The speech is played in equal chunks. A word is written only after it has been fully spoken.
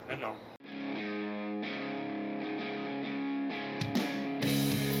know.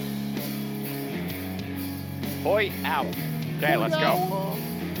 Toy hour. Okay, let's go.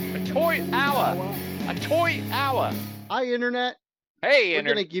 A toy hour. A toy hour. Hi, Internet. Hey, We're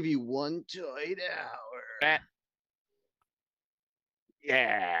going to give you one toy hour.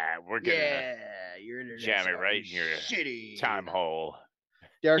 Yeah, we're going to your Internet jam it right in your shitty time hole.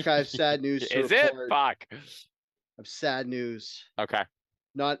 Derek, I have sad news to Is it? report. Fuck. I have sad news. Okay.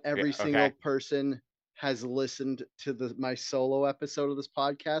 Not every Yeah, single okay. person has listened to my solo episode of this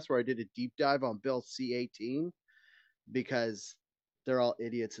podcast where I did a deep dive on Bill C-18 because they're all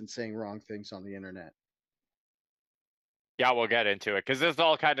idiots and saying wrong things on the internet. Yeah, we'll get into it because this is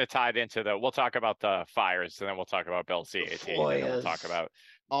all kind of tied into the. We'll talk about the fires and then we'll talk about Bill C-18 and then we'll talk about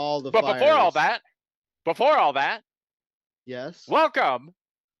all the But fires. before all that, yes, welcome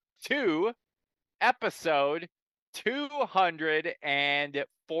to episode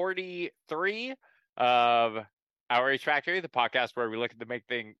 243 of Our H Factory, the podcast where we look at the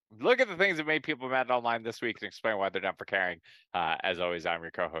things that made people mad online this week and explain why they're done for caring. As always, I'm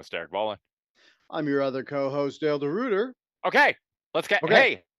your co-host Eric Boland. I'm your other co-host Dale DeRuiter. Okay, let's get.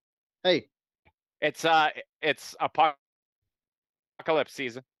 Okay. Hey, it's apocalypse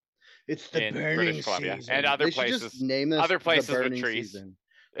season. It's the in burning British Columbia season. and other they places. Just name this other places the with trees. Season.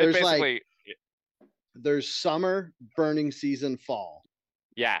 It's basically there's summer, burning season, fall.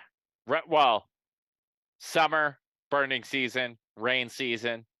 Yeah. Well, summer, burning season, rain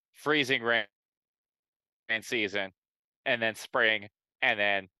season, freezing rain season, and then spring, and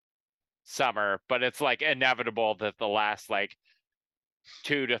then summer. But it's like inevitable that the last like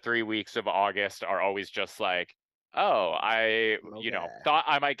 2 to 3 weeks of August are always just like, oh, thought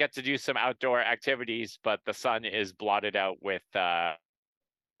I might get to do some outdoor activities, but the sun is blotted out with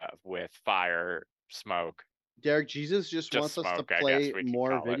fire, smoke. Derek, Jesus just wants us to play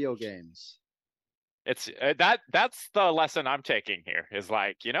more video games. It's that's the lesson I'm taking here is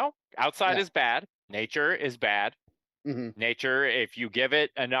like, outside is bad. Nature is bad. Mm-hmm. Nature, if you give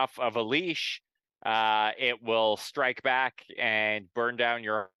it enough of a leash, it will strike back and burn down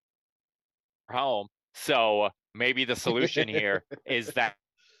your home. So maybe the solution here is that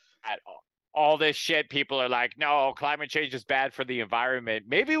all this shit, people are like, no, climate change is bad for the environment.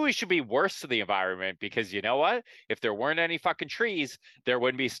 Maybe we should be worse to the environment because you know what? If there weren't any fucking trees, there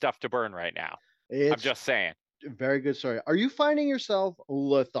wouldn't be stuff to burn right now. I'm just saying. Very good story. Are you finding yourself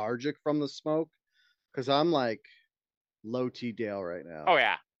lethargic from the smoke? Because I'm like low T Dale right now. Oh,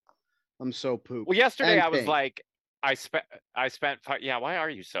 yeah. I'm so pooped. Well, yesterday and I pink. was like, I spent. Yeah, why are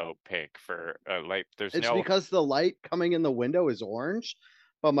you so pink for like? It's because the light coming in the window is orange,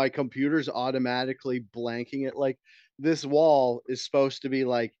 but my computer's automatically blanking it. Like this wall is supposed to be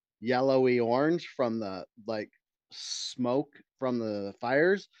like yellowy orange from the like smoke from the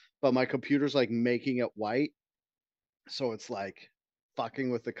fires, but my computer's like making it white, so it's like fucking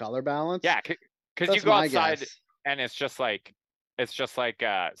with the color balance. Yeah, because you go outside and it's just like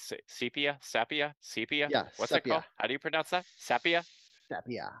sepia. Yeah, what's sepia. it called? How do you pronounce that? Sepia.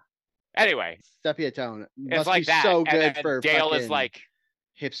 Anyway, sepia tone. It's like that. So good and for Dale is like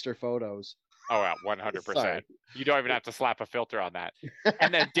hipster photos. Oh, yeah, 100%. You don't even have to slap a filter on that.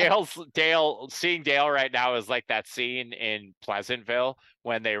 And then seeing Dale right now is like that scene in Pleasantville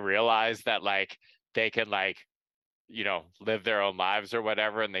when they realize that like they can like, live their own lives or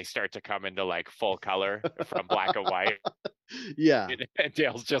whatever, and they start to come into like full color from black and white. Yeah. And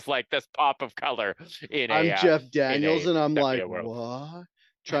Dale's just like this pop of color I'm Jeff Daniels, and I'm like, world. what?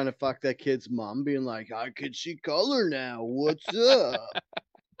 Trying to fuck that kid's mom, being like, I could see color now. What's up?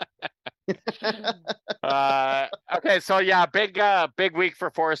 Okay, so yeah, big week for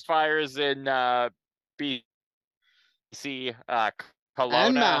forest fires in BC, Kelowna,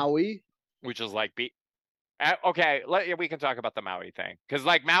 and Maui, which is like okay, we can talk about the Maui thing because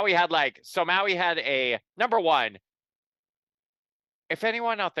like Maui had a number one. If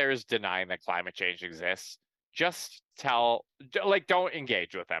anyone out there is denying that climate change exists, just don't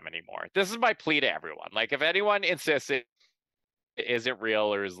engage with them anymore. This is my plea to everyone. Like, if anyone insists it isn't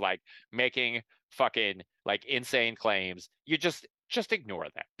real or is like making fucking like insane claims, you just ignore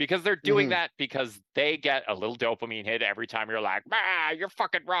them because they're doing that because they get a little dopamine hit every time you're like, you're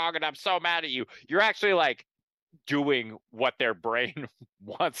fucking wrong and I'm so mad at you. You're actually like doing what their brain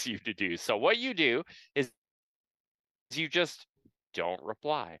wants you to do. So what you do is you just don't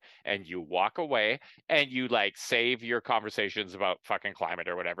reply and you walk away and you like save your conversations about fucking climate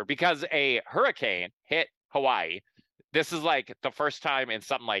or whatever because a hurricane hit Hawaii. This is like the first time in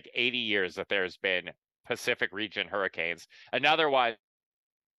something like 80 years that there's been Pacific region hurricanes. Another one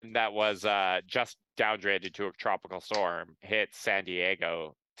that was just downgraded to a tropical storm hit San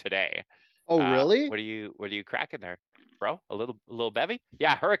Diego today. Oh, really? What are you cracking there, bro? A little bevy?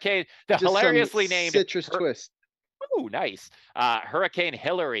 Yeah, hurricane. The Just some hilariously named citrus twist. Oh, nice. Hurricane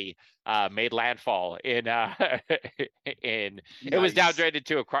Hillary made landfall in in it was Nice. downgraded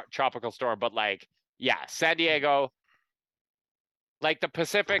to a tropical storm, but like yeah, San Diego, like the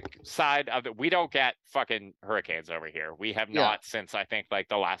Pacific side of it, we don't get fucking hurricanes over here. We have Yeah. not since I think like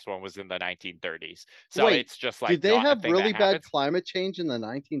the last one was in the 1930s. So Wait, it's just did like they not a have thing that really bad happens. climate change in the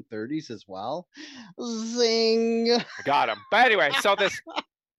 1930s as well? Zing. I got them. But anyway, so this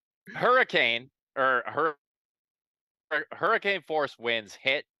hurricane or hurricane force winds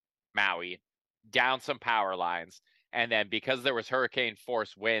hit Maui, down some power lines, and then because there was hurricane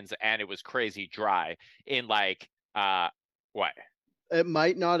force winds and it was crazy dry in like what? It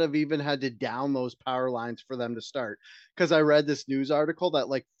might not have even had to down those power lines for them to start. Because I read this news article that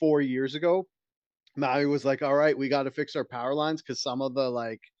like 4 years ago, Maui was like, "All right, we got to fix our power lines because some of the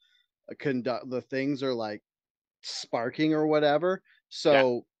like conduct the things are like sparking or whatever." Yeah,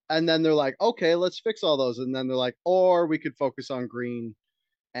 So, and then they're like, "Okay, let's fix all those." And then they're like, "Or we could focus on green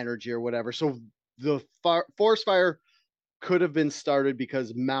energy or whatever." So the forest fire could have been started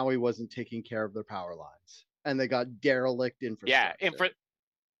because Maui wasn't taking care of their power lines and they got derelict yeah. infrastructure.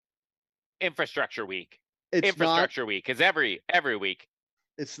 Infrastructure week. It's not Infrastructure week is every week.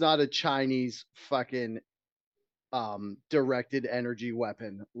 it's not a Chinese fucking directed energy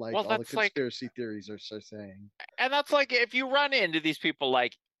weapon like Well, all the that's like, conspiracy theories are so saying. and that's like if you run into these people,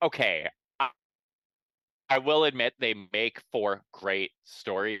 like, okay, I will admit they make for great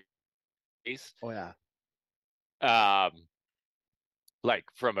stories. Oh yeah. Um, like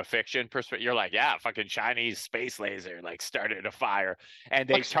from a fiction perspective, you're like, yeah, fucking Chinese space laser like started a fire, and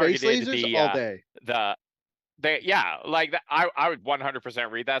they Fuck space targeted lasers all day. the yeah, like I would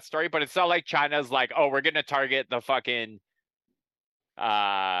 100% read that story, but it's not like China's like, oh, we're gonna target the fucking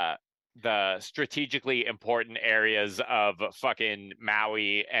uh the strategically important areas of fucking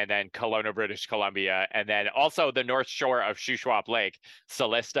Maui and then Kelowna, British Columbia, and then also the North Shore of Shuswap Lake,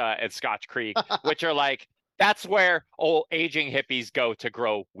 Celista and Scotch Creek, which are like that's where old aging hippies go to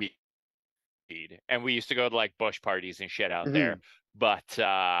grow weed. And we used to go to like bush parties and shit out there.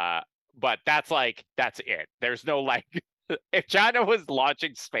 Mhm. But that's like that's it. There's no like if China was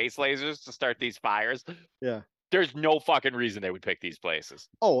launching space lasers to start these fires, Yeah. there's no fucking reason they would pick these places.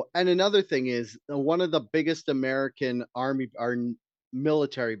 Oh, and another thing is one of the biggest American army or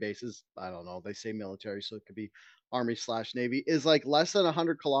military bases. I don't know. They say military, so it could be army/navy. Is like less than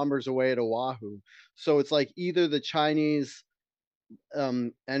 100 kilometers away at Oahu. So it's like either the Chinese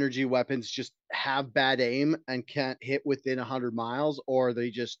energy weapons just have bad aim and can't hit within 100 miles, or they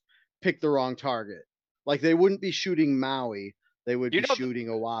just pick the wrong target. Like they wouldn't be shooting Maui, they would You be know shooting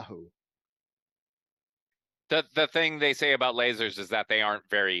Oahu. the thing they say about lasers is that they aren't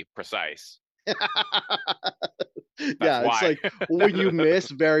very precise. That's Yeah, it's why. like when you miss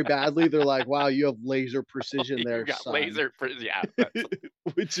very badly, they're like, "Wow, you have laser precision You there, got son." laser yeah,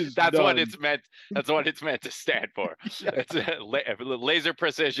 Which is that's what none. it's meant. That's what it's meant to stand for. Yeah. It's laser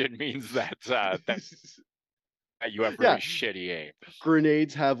precision means that you have Yeah, really shitty aim.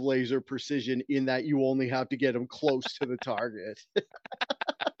 grenades have laser precision in that you only have to get them close to the target.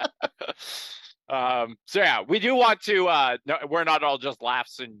 So yeah, we do want to no, we're not all just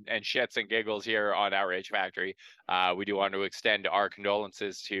laughs and shits and giggles here on Outrage Factory. We do want to extend our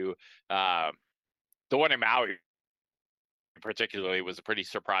condolences to the one in Maui particularly was a pretty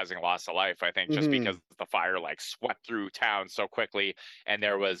surprising loss of life, I think, just because Mhm. the fire like swept through town so quickly and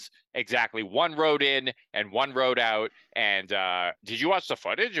there was exactly one road in and one road out. And did you watch the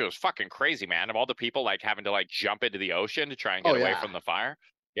footage? It was fucking crazy, man, of all the people like having to like jump into the ocean to try and Oh, get away yeah. from the fire.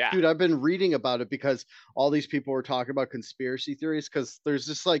 Yeah. Dude, I've been reading about it because all these people were talking about conspiracy theories because there's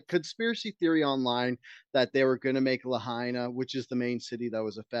this like conspiracy theory online that they were going to make Lahaina, which is the main city that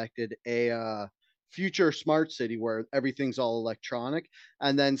was affected, a future smart city where everything's all electronic.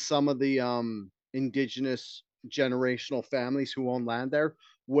 And then some of the indigenous generational families who own land there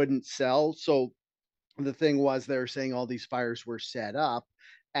wouldn't sell. So the thing was they were saying all these fires were set up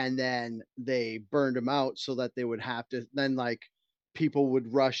and then they burned them out so that they would have to then like people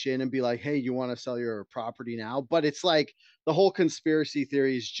would rush in and be like, "Hey, you want to sell your property now?" But it's like the whole conspiracy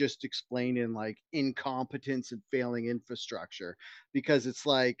theory is just explained in like incompetence and failing infrastructure because it's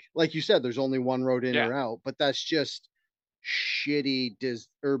like you said there's only one road in Yeah. or out, but that's just shitty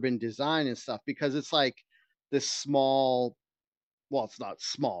urban design and stuff because it's like this small, well, it's not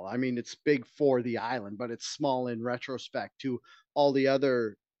small. I mean, it's big for the island, but it's small in retrospect to all the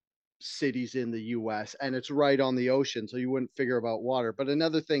other cities in the US, and it's right on the ocean, so you wouldn't figure about water. But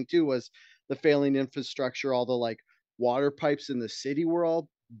another thing too was the failing infrastructure, all the like water pipes in the city were all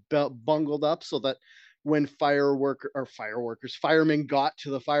bungled up so that when firemen got to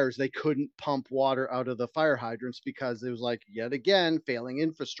the fires, they couldn't pump water out of the fire hydrants because it was like yet again failing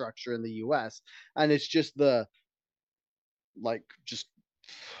infrastructure in the US. And it's just the like just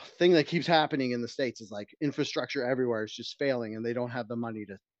thing that keeps happening in the States is like infrastructure everywhere is just failing and they don't have the money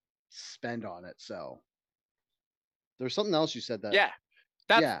to spend on it. So there's something else you said that Yeah.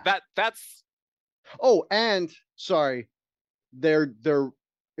 That's yeah. that's Oh, and sorry, their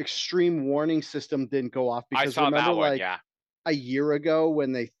extreme warning system didn't go off I because saw remember that one, like yeah. a year ago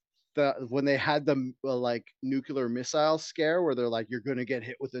when they had the like nuclear missile scare where they're like you're going to get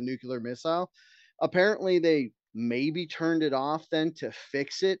hit with a nuclear missile. Apparently they maybe turned it off then to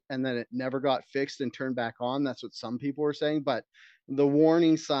fix it and then it never got fixed and turned back on. That's what some people were saying, but the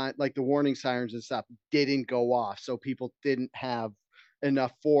warning sirens and stuff didn't go off, so people didn't have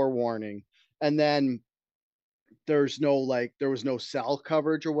enough forewarning. And then there was no cell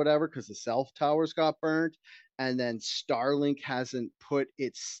coverage or whatever because the cell towers got burnt. And then Starlink hasn't put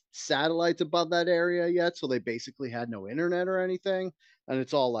its satellites above that area yet, so they basically had no internet or anything. And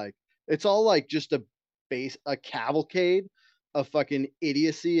it's all like just a cavalcade of fucking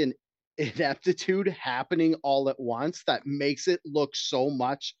idiocy and ineptitude happening all at once that makes it look so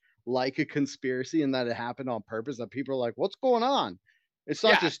much like a conspiracy and that it happened on purpose that people are like, what's going on? It's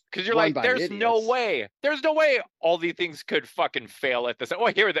not Yeah, just because you're run like, by there's no idiots. way. There's no way all these things could fucking fail at this. Oh,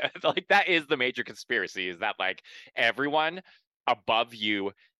 here, like that is the major conspiracy, is that like everyone above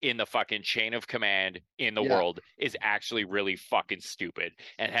you in the fucking chain of command in the Yeah. world is actually really fucking stupid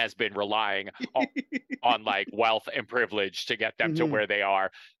and has been relying on like wealth and privilege to get them to Mhm. where they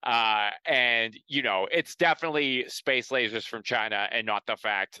are. And it's definitely space lasers from China and not the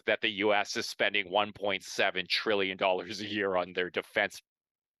fact that the US is spending $1.7 trillion a year on their defense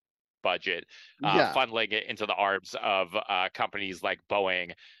budget, Yeah. funneling it into the arms of companies like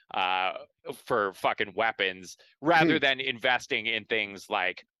Boeing uh, for fucking weapons, rather Mhm. than investing in things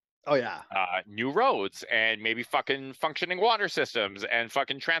like Oh, yeah. new roads and maybe fucking functioning water systems and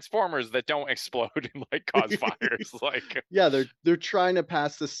fucking transformers that don't explode and like cause fires. Like, Yeah, they're trying to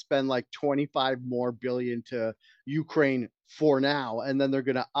pass to spend like 25 more billion to Ukraine for now, and then they're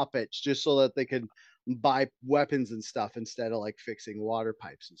gonna up it just so that they can buy weapons and stuff instead of like fixing water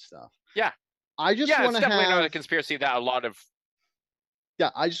pipes and stuff. yeah, I just yeah, it's wanna definitely not a have conspiracy that a lot of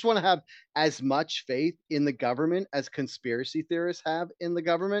I just wanna have as much faith in the government as conspiracy theorists have in the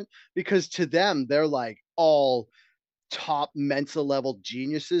government, because to them, they're like all top mental level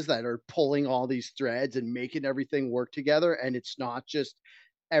geniuses that are pulling all these threads and making everything work together. And it's not just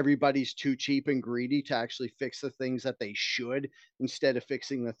everybody's too cheap and greedy to actually fix the things that they should instead of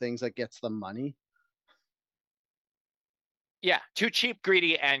fixing the things that gets them money. yeah, too cheap,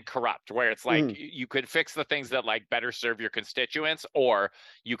 greedy, and corrupt, where it's like Mhm. you could fix the things that like better serve your constituents, or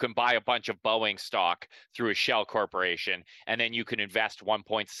you can buy a bunch of Boeing stock through a shell corporation, and then you can invest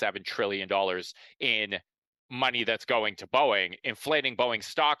 $1.7 trillion in money that's going to Boeing, inflating Boeing's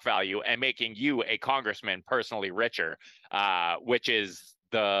stock value and making you a congressman personally richer, which is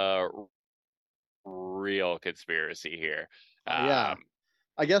the real conspiracy here. Yeah. Um,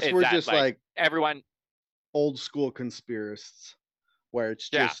 I guess is we're that just like like everyone, old school conspiracists where it's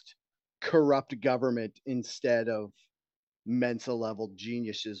yeah, just corrupt government instead of mental level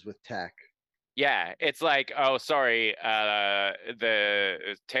geniuses with tech. yeah, it's like, oh, sorry,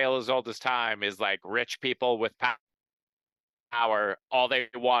 the tale as old as time is like rich people with power. All they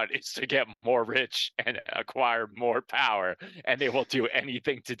want is to get more rich and acquire more power, and they will do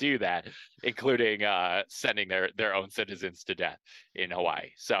anything to do that, including sending their own citizens to death in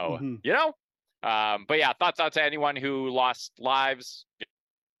Hawaii. So, Mhm. but yeah, thoughts out to anyone who lost lives.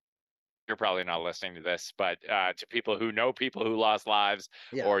 You're probably not listening to this, but to people who know people who lost lives,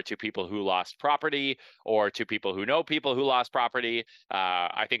 Yeah. or to people who lost property, or to people who know people who lost property.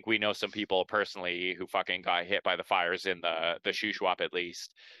 I think we know some people personally who fucking got hit by the fires in the Shuswap, at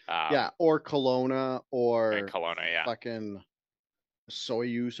least, Yeah. Or Kelowna in or Kelowna. Yeah, fucking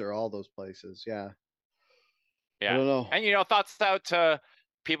Soyuz or all those places. Yeah. I yeah. don't know. And thoughts out to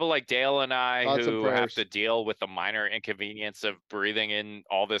people like Dale and I Thoughts and who have to prayers. deal with the minor inconvenience of breathing in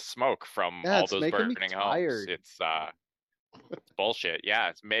all this smoke from Yeah, all it's those making me burning homes. tired. It's bullshit. Yeah,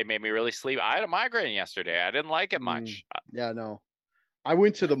 it's made me really sleep. I had a migraine yesterday. I didn't like it Mm, much. yeah, no. I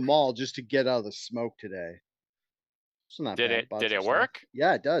went to the mall just to get out of the smoke today. It's not Did bad. it Bought did some it stuff. work?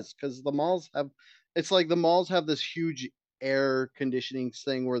 Yeah, it does because it's like the malls have this huge air conditioning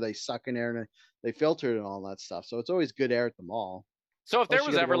thing where they suck in air and they filter it and all that stuff. So it's always good air at the mall. So if there Plus, you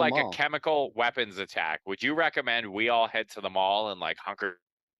was got to go ever to the like a mall. chemical weapons attack, would you recommend we all head to the mall and like hunker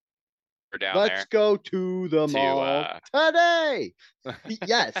down Let's there go to the to mall today.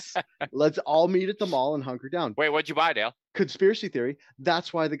 Yes, let's all meet at the mall and hunker down. wait, what'd you buy, Dale? Conspiracy theory.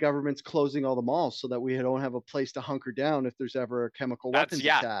 That's why the government's closing all the malls so that we don't have a place to hunker down if there's ever a chemical That's weapons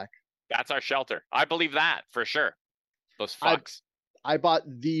yeah, attack. that's our shelter. I believe that for sure. Those I fucks. I bought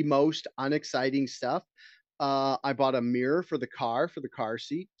the most unexciting stuff. I bought a mirror for the car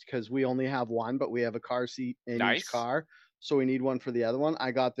seat because we only have one, but we have a car seat in each Nice. car, so we need one for the other one.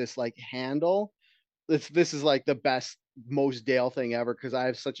 I got this like handle. This is like the best, most Dale thing ever because I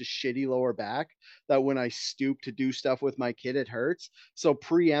have such a shitty lower back that when I stoop to do stuff with my kid, it hurts. So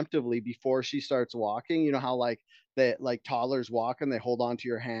preemptively, before she starts walking, you know how like toddlers walk and they hold on to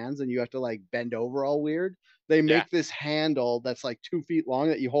your hands and you have to like bend over all weird. They Yeah. make this handle that's like 2 feet long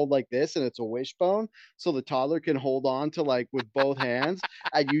that you hold like this and it's a wishbone. So the toddler can hold on to like with both hands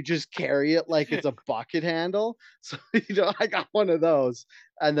and you just carry it like it's a bucket handle. So, I got one of those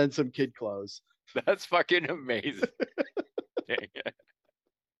and then some kid clothes. That's fucking amazing.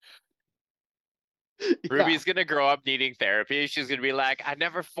 Ruby's gonna grow up needing therapy. She's gonna be like, I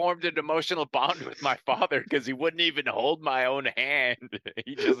never formed an emotional bond with my father because he wouldn't even hold my own hand.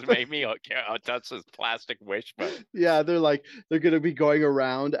 He just made me touch his plastic wishbone. Yeah, they're gonna be going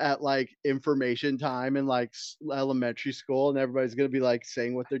around at like information time in like elementary school, and everybody's gonna be like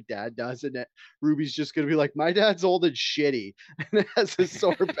saying what their dad does, and Ruby's just gonna be like, "My dad's old and shitty," and it has a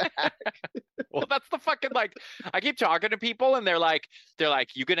sore back. Well, that's the fucking like. I keep talking to people, and they're like,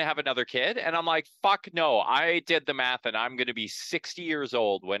 "You gonna have another kid?" And I'm like, "Fuck no! I did the math, and I'm gonna be 60 years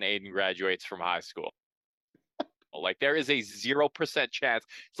old when Aiden graduates from high school. Like, there is a 0% chance."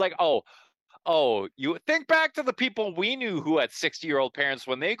 It's like, oh, you think back to the people we knew who had 60-year-old parents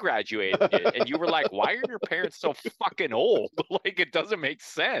when they graduated, and you were like, why are your parents so fucking old? Like, it doesn't make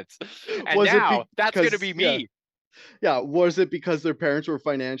sense. And Was it now that's going to because be me. yeah, was it because their parents were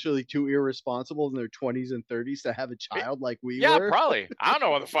financially too irresponsible in their 20s and 30s to have a child like we Yeah, were? probably. I don't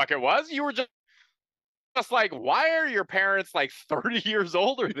know what the fuck it was. You were just like, why are your parents like 30 years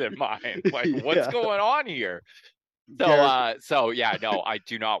older than mine? Like, what's Yeah. going on here? So yeah, no, I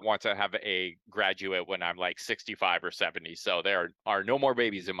do not want to have a graduate when I'm like 65 or 70. So there are no more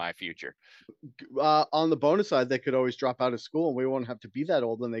babies in my future. On the bonus side, they could always drop out of school and we won't have to be that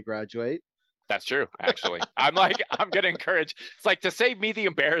old when they graduate. That's true, actually. I'm gonna encourage. It's like, to save me the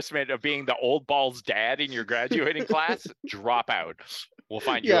embarrassment of being the old ball's dad in your graduating class, drop out. We'll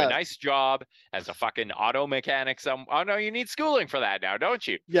find you a nice job as a fucking auto mechanic. Oh no, you need schooling for that now, don't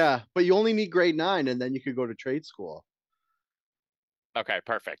you? Yeah, but you only need grade 9 and then you could go to trade school. Okay,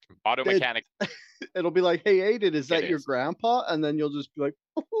 perfect. Auto mechanic. It'll be like, hey Aiden, is that your grandpa? And then you'll just be like,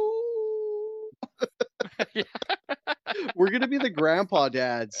 we're gonna be the grandpa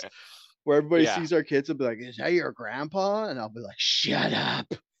dads where everybody sees our kids and be like, is that your grandpa? And I'll be like, shut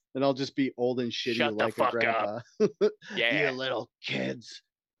up. And I'll just be old and shitty like a grandpa. Yeah. You little kids.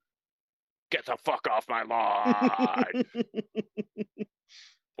 Get the fuck off my lawn.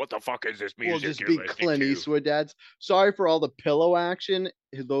 What the fuck is this music? We'll just be Clint Eastwood dads. Sorry for all the pillow action.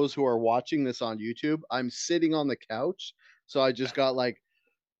 Those who are watching this on YouTube, I'm sitting on the couch. So I just got like,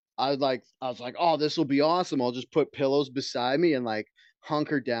 I was like, oh, this will be awesome. I'll just put pillows beside me and like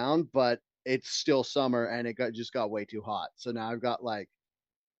hunker down, but it's still summer and just got way too hot. So now I've got like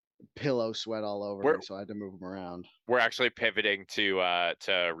pillow sweat all over me, so I had to move them around. We're actually pivoting to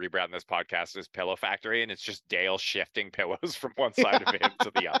rebrand this podcast as Pillow Factory, and it's just Dale shifting pillows from one side of him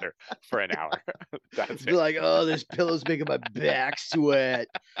to the other for an hour. That's it. Like, oh, this pillow's making my back sweat.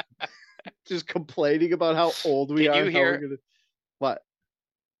 Just complaining about how old we are. Can you hear? What?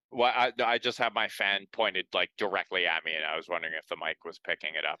 Well, I just have my fan pointed like directly at me, and I was wondering if the mic was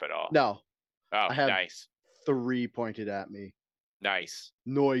picking it up at all. No. Oh, I have nice. 3 pointed at me. Nice.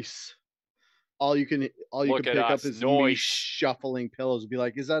 Noise. All you can pick up is me shuffling pillows. Be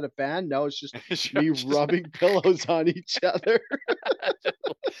like, is that a fan? No, it's just me rubbing pillows on each other.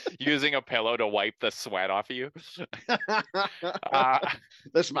 Using a pillow to wipe the sweat off of you.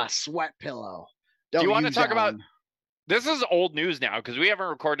 This is my sweat pillow. Do you want to talk about? This is old news now because we haven't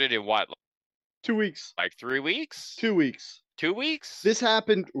recorded in what? 2 weeks. Like 3 weeks? 2 weeks. 2 weeks? This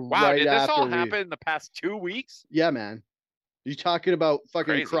happened wow, did this all happen in the past 2 weeks? Yeah, man. You talking about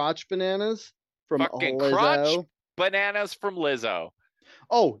fucking crotch bananas from fucking Lizzo? Crotch bananas from Lizzo.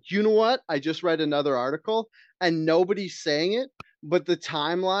 Oh, you know what? I just read another article and nobody's saying it, but the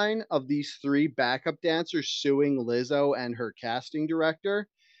timeline of these 3 backup dancers suing Lizzo and her casting director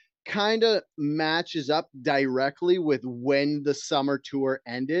kind of matches up directly with when the summer tour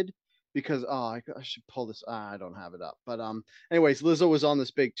ended. Because I should pull this. I don't have it up, but anyways, Lizzo was on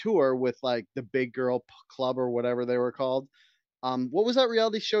this big tour with like the Big Girl Club or whatever they were called, What was that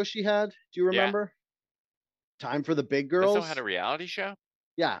reality show she had? Do you Yeah. remember? Time for the Big Lizzo had a Girls? reality show?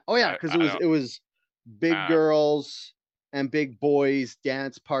 Yeah. Oh yeah, because I don't. it was Big Uh, Girls and Big Boys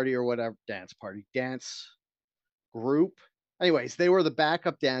dance party or whatever dance group. Anyways, they were the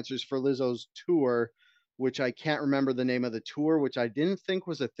backup dancers for Lizzo's tour, which I can't remember the name of the tour, which I didn't think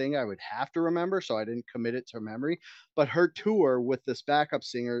was a thing I would have to remember, so I didn't commit it to memory. But her tour with this backup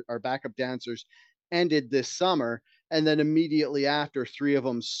singer or backup dancers ended this summer, and then immediately after, three of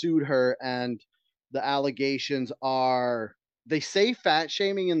them sued her, and the allegations are they say fat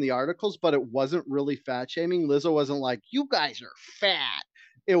shaming in the articles, but it wasn't really fat shaming. Lizzo wasn't like, "You guys are fat."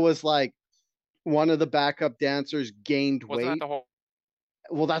 It was like one of the backup dancers gained wasn't that weight. the whole?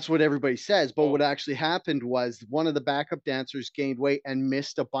 Well, that's what everybody says, but what Oh, actually happened was one of the backup dancers gained weight and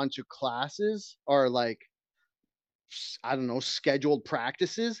missed a bunch of classes or like I don't know, scheduled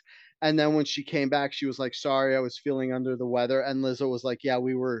practices. And then when she came back, she was like, "Sorry, I was feeling under the weather." And Lizzo was like, "Yeah,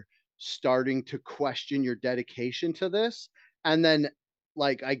 we were starting to question your dedication to this." And then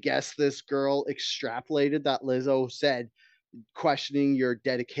like I guess this girl extrapolated that Lizzo said questioning your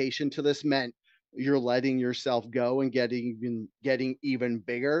dedication to this meant you're letting yourself go and getting even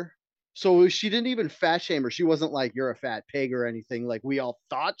bigger. So she didn't even fat shame her. She wasn't like you're a fat pig or anything like we all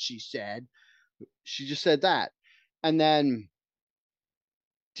thought she said. She just said that. And then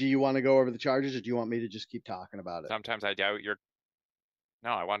do you want to go over the charges or do you want me to just keep talking about it? sometimes I doubt your.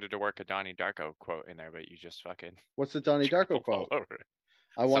 No, I wanted to work a Donnie Darko quote in there, but you just fucking What's the Donnie Darko traveled all quote? over it.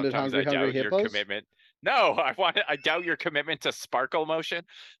 I wanted Sometimes hungry, I hungry doubt your hippos. commitment. No, I doubt your commitment to sparkle motion,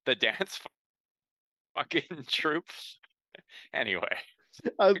 the dance fucking troupe. Anyway,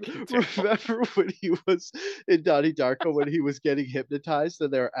 I continue. remember when he was in Donnie Darko when he was getting hypnotized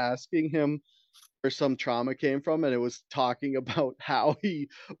and they're asking him where some trauma came from, and it was talking about how he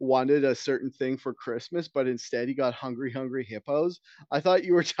wanted a certain thing for Christmas, but instead he got hungry, hungry hippos. I thought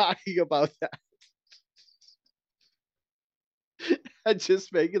you were talking about that and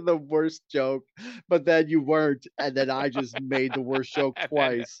just making the worst joke, but then you weren't, and then I just made the worst joke And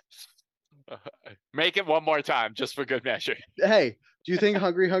then twice. uh, make it one more time just for good measure. Hey, do you think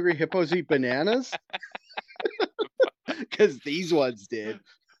hungry, hungry hippos eat bananas? Because these ones did.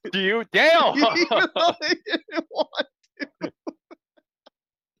 Do you? Damn! Even though they didn't want.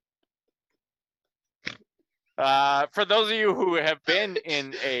 For those of you who have been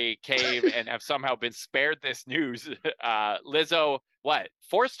in a cave and have somehow been spared this news, Lizzo,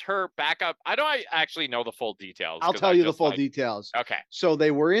 forced her back up? I don't actually know the full details I'll because tell I you the just full details. okay. So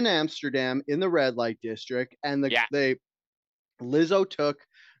they were in Amsterdam in the red light district, and Yeah, Lizzo took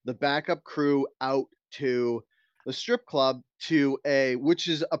the backup crew out to the strip club to a which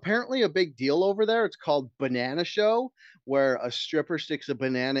is apparently a big deal over there. It's called Banana Show, where a stripper sticks a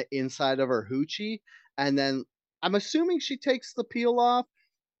banana inside of her hoochie, and then I'm assuming she takes the peel off.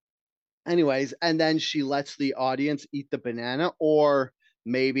 Anyways, and then she lets the audience eat the banana, or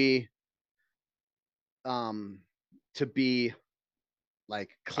maybe um to be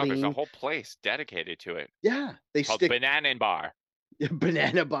like oh, there's a clean. whole place dedicated to it Yeah, they called stick Banana and Bar.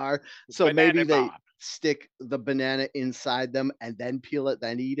 banana bar. So maybe Banana they Bar. stick the banana inside them and then peel it,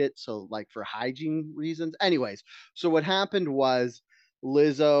 then eat it. So, like for hygiene reasons. Anyways, so what happened was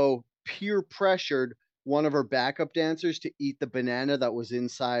Lizzo peer pressured one of her backup dancers to eat the banana that was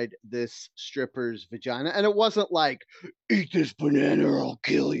inside this stripper's vagina. And it wasn't like, eat this banana or I'll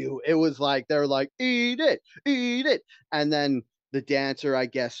kill you. It was like, they're like, eat it, eat it. And then the dancer, I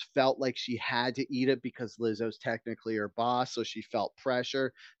guess, felt like she had to eat it because Lizzo's technically her boss, so she felt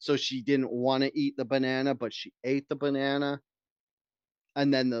pressure. So she didn't want to eat the banana, but she ate the banana.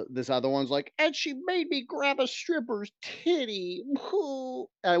 And then this other one's like, and she made me grab a stripper's titty,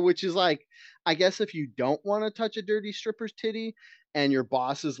 which is like, I guess if you don't want to touch a dirty stripper's titty, and your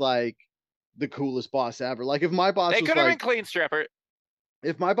boss is like the coolest boss ever. Like if my boss They was could have been like, clean stripper.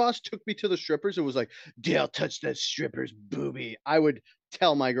 if my boss took me to the strippers and was like, Dale, touch that stripper's boobie, I would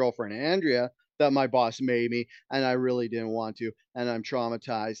tell my girlfriend Andrea that my boss made me and I really didn't want to, and I'm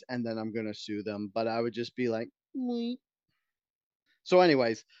traumatized, and then I'm gonna sue them. But I would just be like, "Meh." So,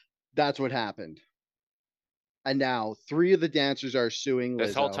 anyways, that's what happened. And now three of the dancers are suing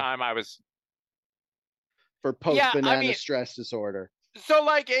This whole Lizzo time I was. for post Yeah, I banana mean, stress disorder. so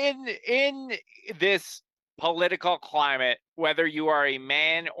like in this political climate, whether you are a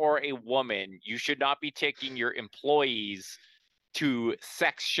man or a woman, you should not be taking your employees to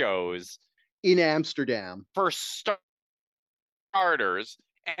sex shows In Amsterdam. for starters.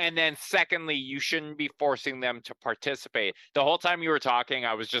 And then secondly, you shouldn't be forcing them to participate. The whole time you were talking,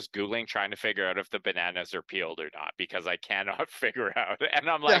 I was just Googling, trying to figure out if the bananas are peeled or not, because I cannot figure out. And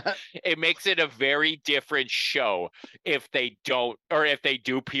I'm like, it makes it a very different show if they don't, or if they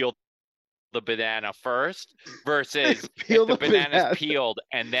do peel the banana first versus Peel if the the banana's banana. peeled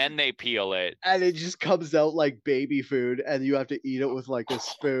and then they peel it. And it just comes out like baby food, and you have to eat it with like a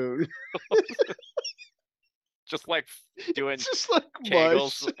spoon. Just like doing It's just like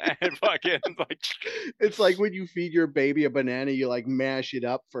kegels mush. and fucking like. It's like when you feed your baby a banana, you like mash it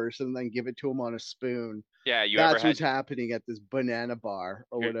up first and then give it to him on a spoon. Yeah, you That's ever what's had happening at this banana bar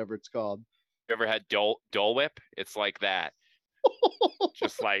or whatever it's called. Dole Whip? It's like that.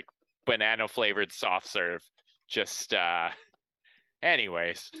 Just like banana flavored soft serve. Just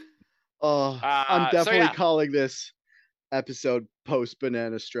anyways. I'm So definitely yeah. calling this episode post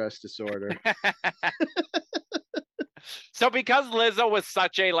banana stress disorder. So because Lizzo was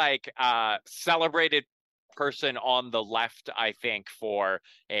such a like celebrated person on the left, I think, for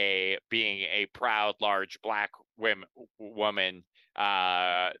being a proud large black woman,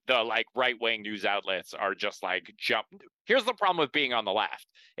 the like right-wing news outlets are just like jump. Here's the problem with being on the left.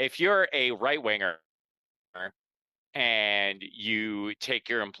 If you're a right-winger and you take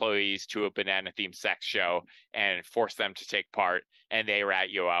your employees to a banana themed sex show and force them to take part and they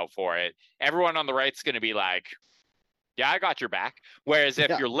rat you out for it, everyone on the right's going to be like, yeah, I got your back. Whereas if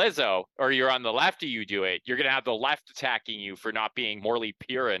you're Lizzo or you're on the left of you do it, you're going to have the left attacking you for not being morally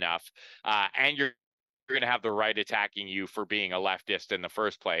pure enough. And you're going to have the right attacking you for being a leftist in the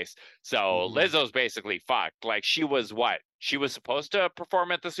first place. So Lizzo's basically fucked. Like she was what? She was supposed to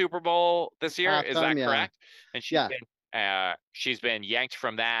perform at the Super Bowl this year. Is that correct? And she's been yanked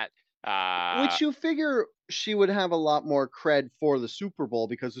from that. Which you figure she would have a lot more cred for the Super Bowl,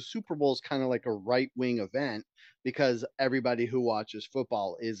 because the Super Bowl is kind of like a right wing event, because everybody who watches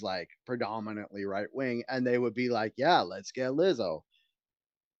football is like predominantly right wing, and they would be like, yeah, let's get Lizzo.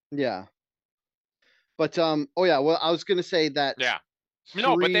 Yeah. But oh yeah, well, I was gonna say that. Yeah.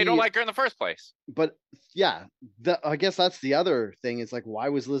 No, but they don't like her in the first place. But yeah, I guess that's the other thing, is like, why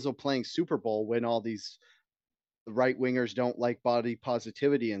was Lizzo playing Super Bowl when all these right wingers don't like body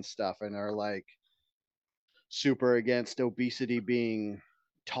positivity and stuff and are like super against obesity being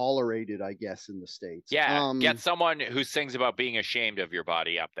tolerated, I guess, in the States. Yeah, get someone who sings about being ashamed of your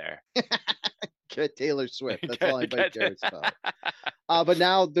body up there. Get Taylor Swift. That's all anybody cares about. But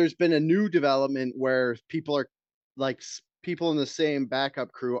now there's been a new development where people are like, people in the same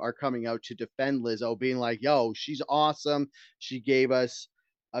backup crew are coming out to defend Lizzo, being like, yo, she's awesome. She gave us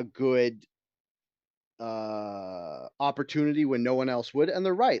a good opportunity when no one else would. And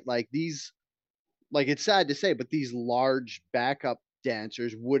they're right. Like these, like, it's sad to say, but these large backup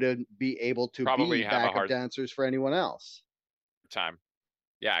dancers wouldn't be able to be backup dancers for anyone else. Time.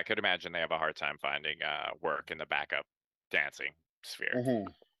 Yeah, I could imagine they have a hard time finding work in the backup dancing sphere.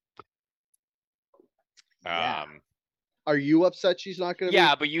 Yeah. Are you upset she's not going to?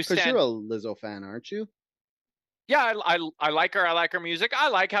 Yeah, but you because you're a Lizzo fan, aren't you? Yeah, I like her. I like her music. I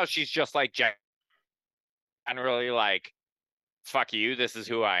like how she's just like generally like, fuck you, this is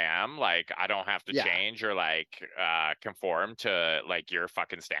who I am. Like, I don't have to change or like conform to like your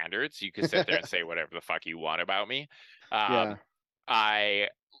fucking standards. You can sit there and say whatever the fuck you want about me. I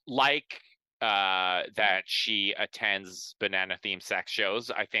like that she attends banana themed sex shows.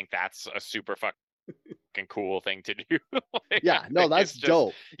 I think that's a super fucking cool thing to do. Like, yeah, no, that's just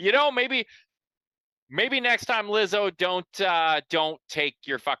dope. You know, maybe next time, Lizzo, don't take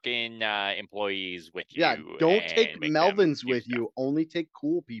your fucking employees with you. Yeah, don't take Melvins with you. Only take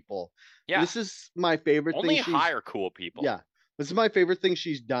cool people. Yeah, this is my favorite thing. Only hire cool people. Yeah, this is my favorite thing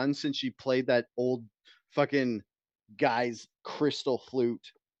she's done since she played that old fucking guy's crystal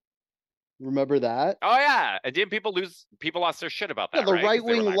flute. Remember that? Oh yeah, and didn't people lost their shit about that? Yeah, the right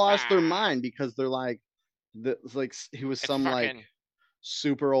wing lost their mind because they're like, he was some like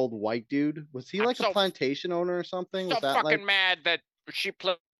super old white dude. Was he like a plantation owner or something? Was that fucking mad that she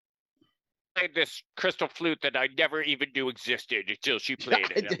played this crystal flute that I never even knew existed until she played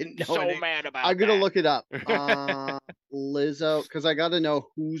it. I didn't know. So mad about. I'm gonna look it up. Lizzo, because I gotta know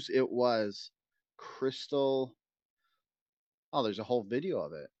whose it was. Crystal. Oh, there's a whole video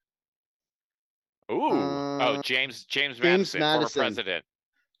of it. Ooh. James Madison, former president.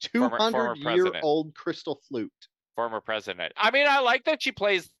 200-year-old crystal flute. Former president. I mean, I like that she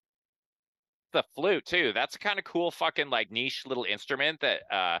plays the flute too. That's a kind of cool fucking like niche little instrument that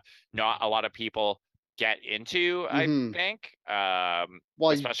not a lot of people get into, I think.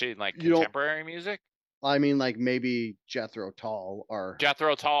 Well, especially in like contemporary music. I mean, like maybe Jethro Tull or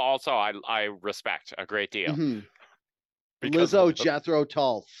Jethro Tull also I respect a great deal. because Lizzo, of the Jethro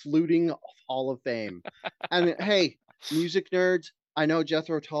Tull, fluting Hall of Fame. And hey, music nerds, I know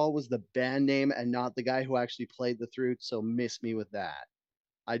Jethro Tull was the band name and not the guy who actually played the flute, so miss me with that.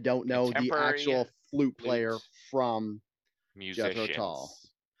 I don't know the contemporary actual flute player flute from Jethro Tull. musicians.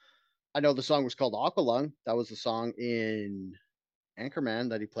 I know the song was called Aqualung. That was the song in Anchorman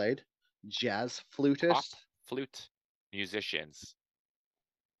that he played. Jazz Pop flutist. flute musicians.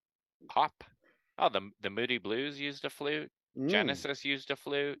 Pop. Oh, the Moody Blues used a flute. Mm, Genesis used a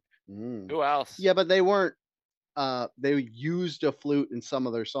flute. mm. Who else? Yeah, but they weren't. They used a flute in some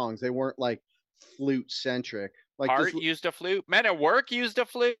of their songs. They weren't like flute centric. Like this. Heart used a flute. Men at Work used a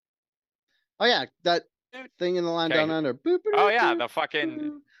flute. Oh yeah, that thing in the Land Down Okay. Under. Boop, Oh boop, yeah, boop, the fucking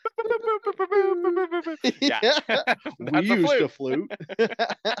boop. yeah. Yeah, we That's a used a flute. flute.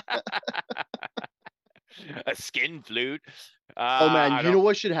 A skin flute. Oh man, I you don't. know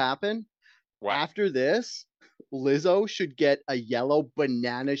what should happen? What? After this, Lizzo should get a yellow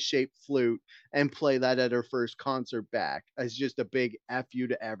banana shaped flute and play that at her first concert back as just a big F you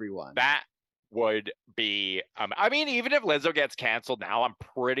to everyone. That would be. I mean, even if Lizzo gets canceled now, I'm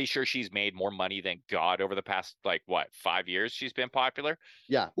pretty sure she's made more money than God over the past like what 5 years she's been popular.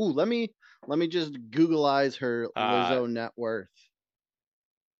 Yeah. Ooh, let me just Googleize her Lizzo net worth.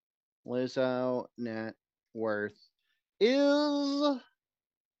 Lizzo net worth is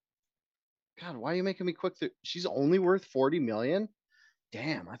God, why are you making me quick through? She's only worth 40 million?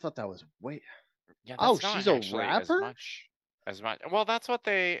 Damn, I thought that was way. Yeah, Oh, that's not she's a actually as rapper? much. As much. Well, that's what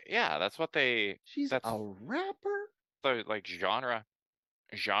they. Yeah, that's what they. She's That's a rapper? the like genre.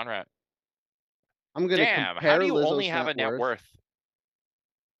 I'm gonna Damn, how compare do you only Lizzo's have a net net worth.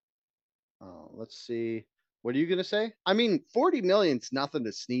 worth? Let's see. What are you gonna say? I mean, 40 million's nothing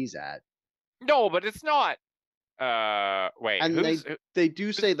to sneeze at. No, but it's not. Wait, And who's they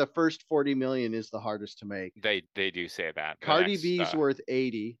do say the first 40 million is the hardest to make. they do say that. The Cardi next, B's worth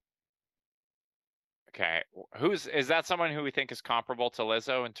 80. okay, is that someone who we think is comparable to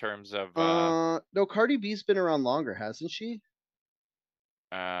Lizzo in terms of No, Cardi B's been around longer, hasn't she?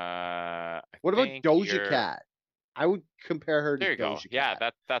 I What about think Doja Cat? I would compare her to there you go. Doja Yeah,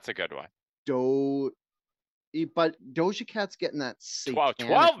 Cat. that's a good one. But Doja Cat's getting that 12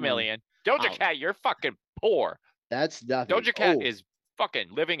 satanic money. million. Doja Oh, Cat, you're fucking poor. that's nothing. Doja Cat is fucking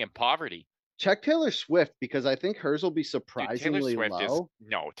living in poverty. Check Taylor Swift because I think hers will be Dude, surprisingly low.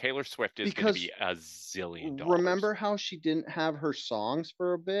 Taylor Swift is going to be a zillion dollars. Remember how she didn't have her songs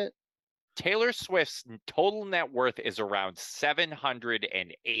for a bit? Taylor Swift's total net worth is around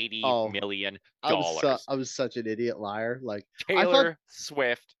 $780 million. I was such an idiot liar. Like Taylor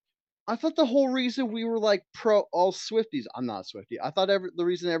Swift. I thought the whole reason we were like pro all Swifties. I'm not a Swiftie. I thought the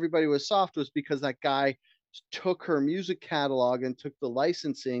reason everybody was soft was because that guy took her music catalog and took the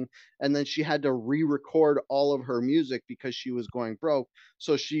licensing, and then she had to re-record all of her music because she was going broke.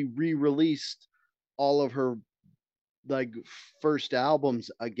 So she re-released all of her like first albums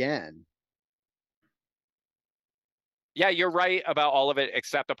again. Yeah, you're right about all of it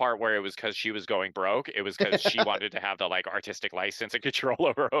except the part where it was because she was going broke. It was because she wanted to have the like artistic license and control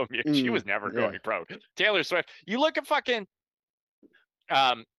over her own music. She was never going broke. Taylor Swift, you look at fucking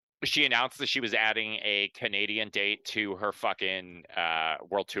she announced that she was adding a Canadian date to her fucking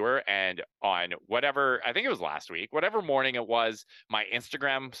world tour, and on whatever, I think it was last week, whatever morning it was, my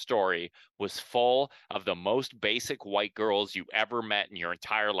Instagram story was full of the most basic white girls you ever met in your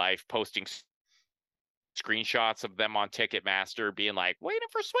entire life posting screenshots of them on Ticketmaster being like waiting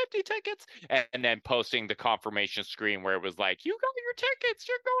for Swiftie tickets, and then posting the confirmation screen where it was like, you got your tickets,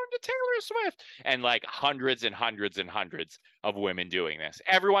 you're going to Taylor Swift, and like hundreds and hundreds and hundreds of women doing this.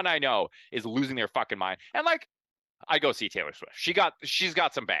 Everyone I know is losing their fucking mind. And like, I go see Taylor Swift. She's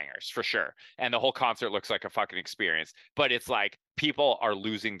got some bangers for sure, and the whole concert looks like a fucking experience, but it's like people are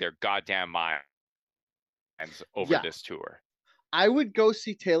losing their goddamn minds over this tour. I would go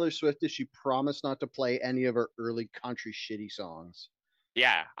see Taylor Swift if she promised not to play any of her early country shitty songs.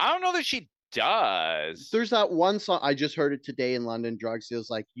 Yeah, I don't know that she does. There's that one song I just heard it today in London Drug Sales.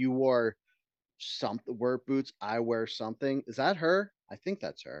 Like, you wore something, work boots, I wear something. Is that her? I think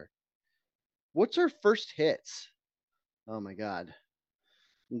that's her. What's her first hits? Oh my god.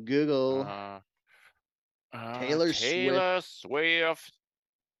 Google Taylor Swift.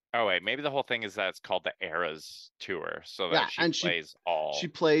 Oh wait, maybe the whole thing is that it's called the Eras Tour, so that she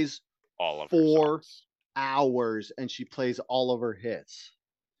plays all of 4 hours, and she plays all of her hits,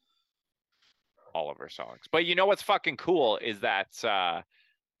 all of her songs. But you know what's fucking cool is that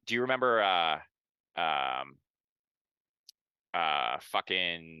do you remember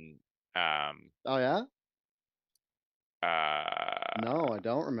fucking oh yeah? No, I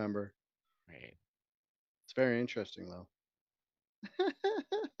don't remember. Wait. It's very interesting though.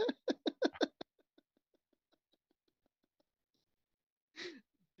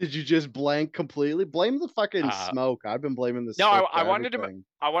 Did you just blank completely? Blame the fucking Uh, smoke. I've been blaming the no, smoke I for wanted to everything.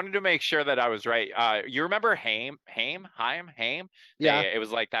 I wanted to make sure that I was right. You remember Haim? Yeah, It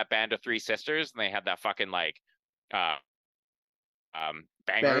was like that band of three sisters, and they had that fucking like uh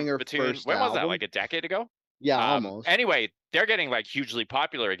banger banger Batoon. first When was that? album. Like a decade ago? Yeah, almost. Anyway, they're getting like hugely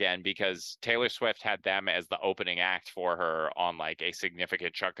popular again because Taylor Swift had them as the opening act for her on like a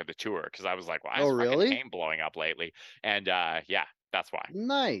significant chunk of the tour. Because I was like, why Oh, is fucking really? Haim blowing up lately? And yeah, that's why,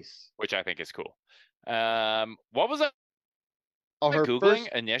 Nice. which I think is cool. What was I Oh, her Googling first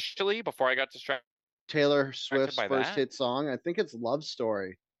initially before I got distracted Taylor Swift's by first that? hit song. I think it's Love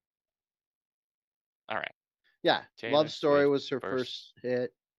Story. All right, Yeah, Taylor Love Story Swift was her first first.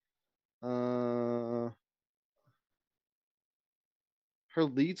 hit. Uh, her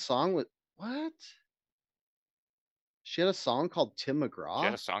lead song was what? She had a song called Tim She had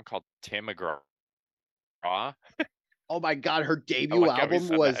McGraw. a song called Tim McGraw. Oh my god, her I debut like how we album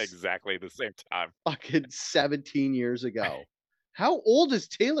said that was exactly the same time. fucking 17 years ago. How old is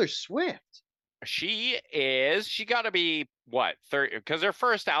Taylor Swift? She got to be what, 30? Because her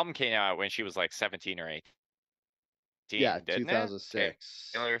first album came out when she was like 17 or 18, Yeah, didn't it?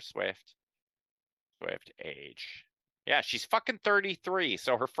 2006. Taylor Swift age. Yeah, she's fucking 33.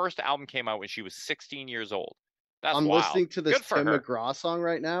 So her first album came out when she was 16 years old. That's I'm wild. listening to this Good for Tim her. McGraw song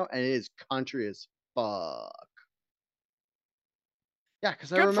right now, and it is country as fuck. Yeah,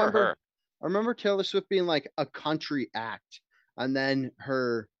 because Good for her. I remember Taylor Swift being like a country act, and then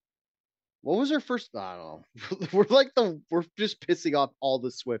her what was her first? I don't know. We're just pissing off all the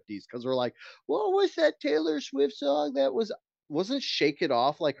Swifties because we're like, what was that Taylor Swift song that wasn't Shake It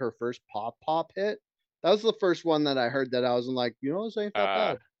Off like her first pop hit? That was the first one that I heard that I was like, this ain't that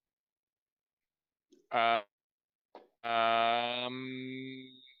Uh, bad. uh,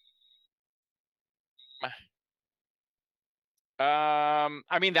 um,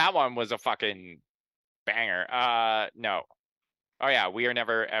 I mean, that one was a fucking banger. No. Oh yeah, we are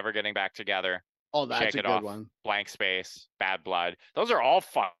never ever getting back together. Oh, that's Shake a It good Off, one. Blank Space, Bad Blood. Those are all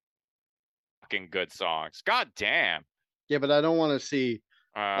fucking good songs. God damn. Yeah, but I don't want to see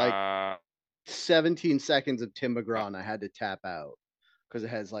like Uh, 17 seconds of Tim McGraw, and I had to tap out because it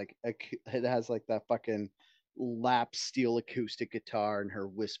has like that fucking lap steel acoustic guitar and her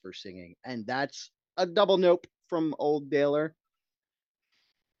whisper singing, and that's a double nope from old Daler.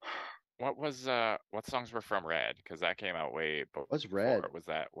 what songs were from Red? Because that came out way What's before. Red? Was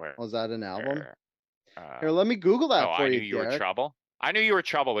that where? Was that an album? Uh, Here, let me Google oh, that for I Knew you, You Were Derek. Trouble. I Knew You Were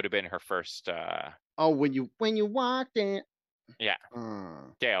Trouble would have been her first. Oh, when you walked in. Yeah.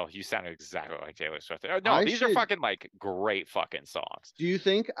 Dale, you sounded exactly like Taylor Swift. No, I these are should. fucking like great fucking songs. Do you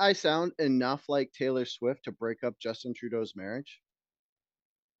think I sound enough like Taylor Swift to break up Justin Trudeau's marriage?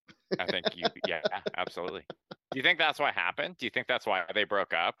 I think yeah, absolutely. Do you think that's what happened? Do you think that's why they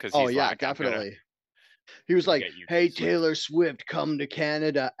broke up? Because Oh he's yeah, like, definitely. He was like, get you "Hey, Swift. Taylor Swift, come to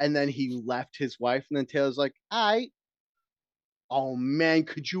Canada," and then he left his wife, and then Taylor's like, "I." Oh man,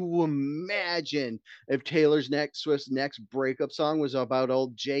 could you imagine if Swift's next breakup song was about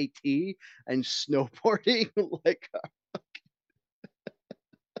old JT and snowboarding? Like,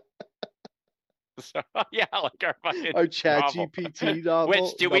 So yeah, like our fucking our Chat novel. GPT novel.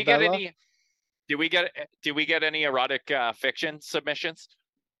 Which did we get any? Did we get any erotic fiction submissions?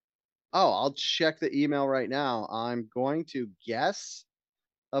 Oh, I'll check the email right now. I'm going to guess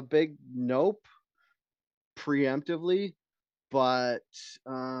a big nope preemptively, but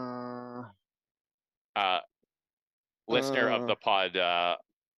Listener of the pod,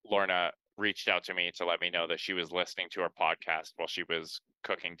 Lorna reached out to me to let me know that she was listening to our podcast while she was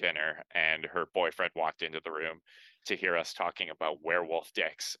cooking dinner, and her boyfriend walked into the room to hear us talking about werewolf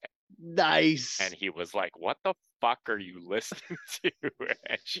dicks. Nice. And he was like, "What the fuck are you listening to?"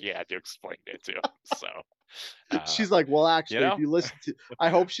 And she had to explain it to him. So she's like, well, actually, if you listen to, I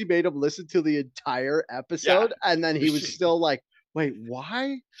hope she made him listen to the entire episode, and then he was still like, wait,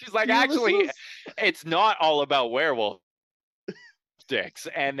 why? She's like, actually, it's not all about werewolf dicks.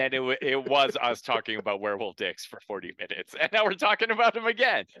 And then it was us talking about werewolf dicks for 40 minutes, and now we're talking about him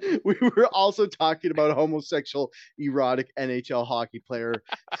again. We were also talking about homosexual erotic NHL hockey player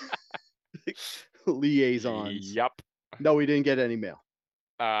liaisons. Yep. No, we didn't get any mail.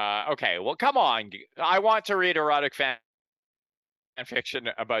 Okay, well, come on. I want to read erotic fan fiction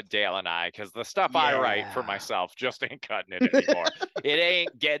about Dale and I, because the stuff I write for myself just ain't cutting it anymore. It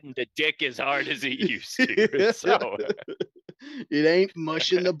ain't getting the dick as hard as it used to. So it ain't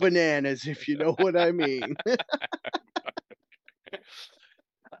mushing the bananas, if you know what I mean.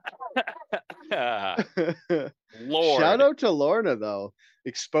 Lord. Shout out to Lorna though,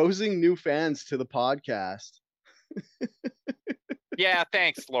 exposing new fans to the podcast. Yeah,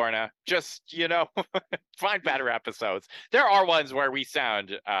 thanks, Lorna. Just, find better episodes. There are ones where we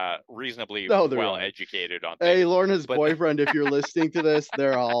sound reasonably No, there well aren't. educated on Hey, things. Lorna's but boyfriend, if you're listening to this,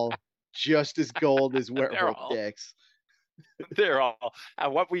 they're all just as gold as werewolf all- dicks. they're all.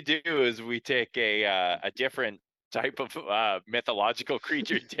 What we do is we take a different type of mythological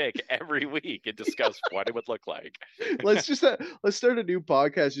creature dick every week and discuss what it would look like. Let's start a new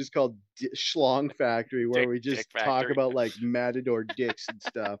podcast just called Schlong Factory, where we Dick just talk Factory. about like matador dicks and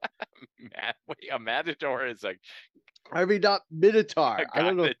stuff. A matador is like I mean, not minotaur. a I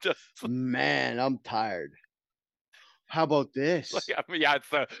don't guy know. that does Man, I'm tired. How about this? yeah, it's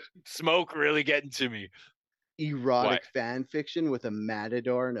the smoke really getting to me. Erotic fan fiction with a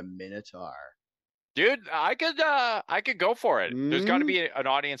matador and a minotaur. Dude, I could go for it. There's got to be an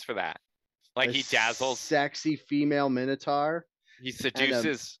audience for that. Like A he dazzles, sexy female minotaur, he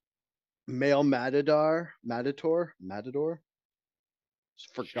seduces. male matador.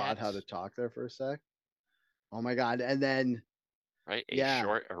 Just forgot how to talk there for a sec. Oh my god! And then Right, a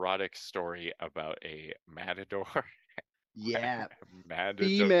short erotic story about a matador. Yeah, Matador.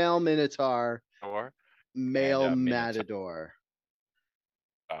 female minotaur, male and matador.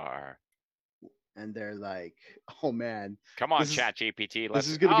 And they're like, oh man. Come on, ChatGPT. This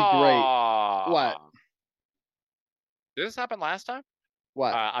is going to be great. What? Did this happen last time?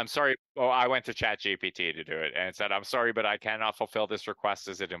 What? I'm sorry. Oh, I went to ChatGPT to do it and it said, I'm sorry, but I cannot fulfill this request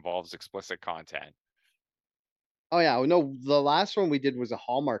as it involves explicit content. Oh, yeah. No, the last one we did was a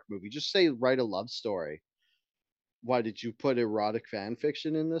Hallmark movie. Just say write a love story. Why did you put erotic fan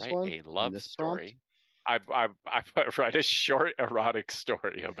fiction in this one? A love story. I write a short erotic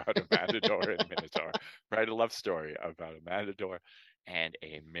story about a matador and a minotaur. Write a love story about a matador and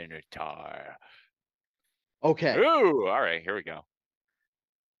a minotaur. Okay. Ooh, all right, here we go.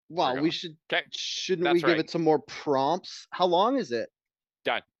 Well, shouldn't we give it some more prompts? How long is it?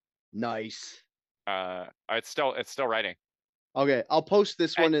 Done. Nice. It's still writing. Okay, I'll post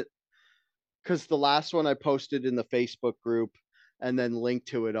this one because the last one I posted in the Facebook group and then linked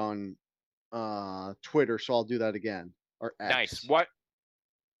to it on Twitter, so I'll do that again. Or X. Nice.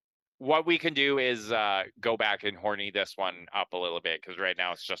 What we can do is go back and horny this one up a little bit because right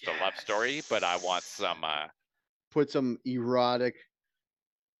now it's just a love story, but I want some put some erotic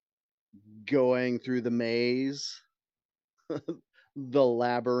going through the maze. The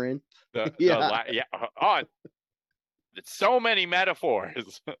labyrinth. Oh, so many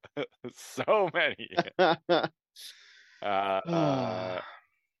metaphors. So many.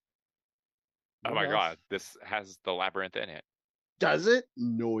 Oh my god, this has the labyrinth in it. Does it?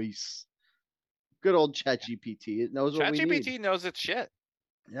 Nice. Good old ChatGPT. It knows what we need. ChatGPT knows its shit.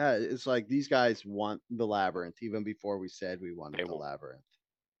 Yeah, it's like these guys want the labyrinth even before we said we wanted the labyrinth.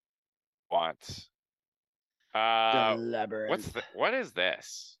 The labyrinth. What is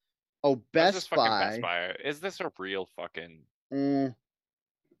this? Oh, Best Buy. Best Buy. Is this a real fucking?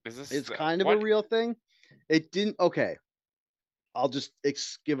 Is this? It's kind of a real thing. It didn't. Okay. I'll just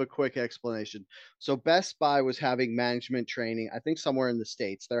give a quick explanation. So Best Buy was having management training, I think somewhere in the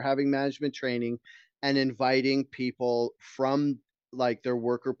States. They're having management training and inviting people from like their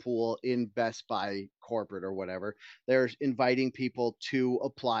worker pool in Best Buy corporate or whatever. They're inviting people to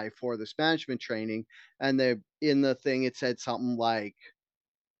apply for this management training. And in the thing, it said something like,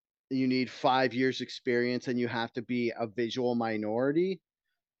 you need 5 years experience and you have to be a visual minority.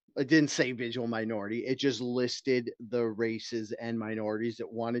 It didn't say visual minority. It just listed the races and minorities it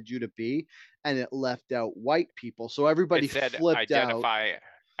wanted you to be, and it left out white people. So everybody flipped out.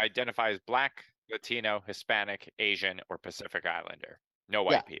 Identify as Black, Latino, Hispanic, Asian, or Pacific Islander. No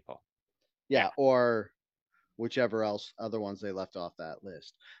white people. Yeah, or whichever other ones they left off that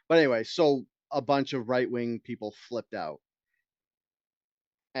list. But anyway, so a bunch of right-wing people flipped out.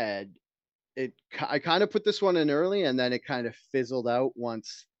 And I kind of put this one in early, and then it kind of fizzled out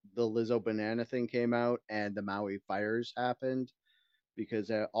once the Lizzo banana thing came out and the Maui fires happened, because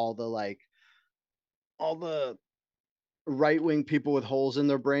all the right-wing people with holes in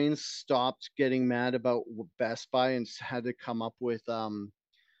their brains stopped getting mad about Best Buy and had to come up with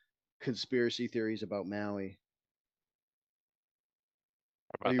conspiracy theories about Maui.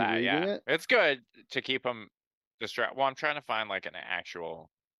 About that, yeah. It's good to keep them distracted. Well, I'm trying to find like an actual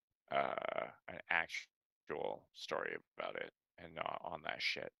story about it. And on that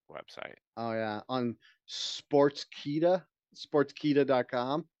shit website. Oh yeah, on Sportskeeda,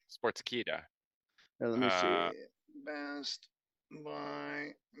 sportskeeda.com. Sportskeeda. Let me see. Best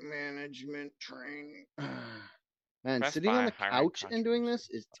Buy management training. Man, Best sitting on the couch and doing this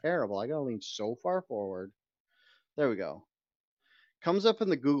is terrible. I gotta lean so far forward. There we go. Comes up in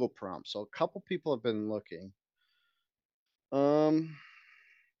the Google prompt, so a couple people have been looking.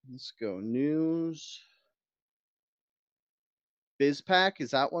 Let's go news. BizPack,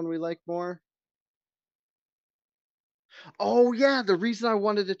 is that one we like more? Oh yeah, the reason I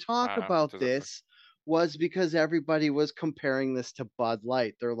wanted to talk about Does it? this was because everybody was comparing this to Bud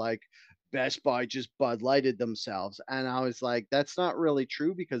Light. They're like, Best Buy just Bud Lighted themselves. And I was like, that's not really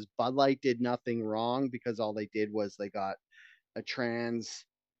true because Bud Light did nothing wrong because all they did was they got a trans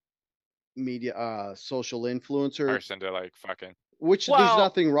media social influencer, Person to like fucking. which there's Well,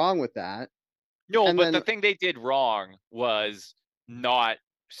 nothing wrong with that. no, And but the then thing they did wrong was not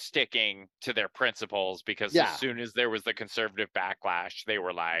sticking to their principles, because as yeah, soon as there was the conservative backlash, they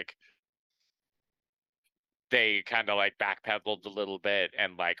were like, they kind of like backpedaled a little bit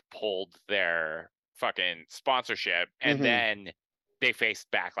and like pulled their fucking sponsorship, and mhm. then they faced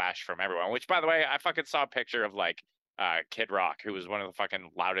backlash from everyone. Which, by the way, I fucking saw a picture of like Kid Rock, who was one of the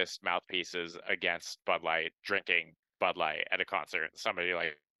fucking loudest mouthpieces against Bud Light, drinking Bud Light at a concert. Somebody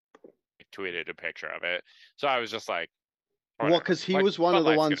like tweeted a picture of it, so I was just like, Well, whatever. because he Like, was one Bud of the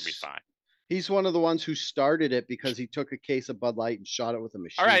Light's gonna be ones. fine. He's one of the ones who started it because he took a case of Bud Light and shot it with a All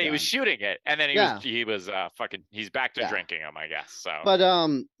machine right, he was gun. shooting it, and then Yeah, he was fucking, he's back to yeah. drinking them, I guess. So But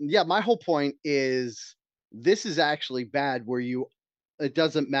yeah, my whole point is this is actually bad where you it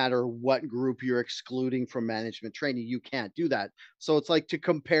doesn't matter what group you're excluding from management training, you can't do that. So it's like to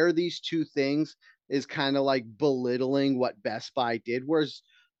compare these two things is kind of like belittling what Best Buy did, whereas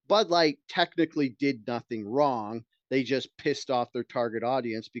Bud Light technically did nothing wrong. They just pissed off their target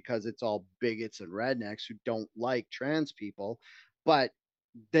audience because it's all bigots and rednecks who don't like trans people. But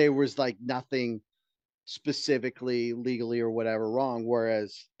there was like nothing specifically legally or whatever wrong,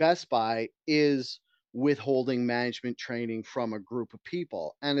 whereas Best Buy is withholding management training from a group of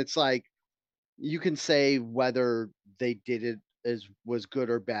people. And it's like you can say whether they did it as was good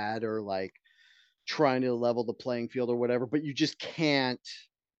or bad or like trying to level the playing field or whatever, but you just can't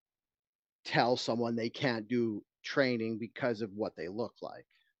tell someone they can't do training because of what they look like.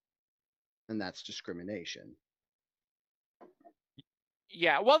 And that's discrimination.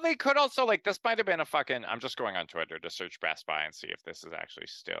 yeah, well, they could also, like, this might have been a fucking. I'm just going on Twitter to search Best Buy and see if this is actually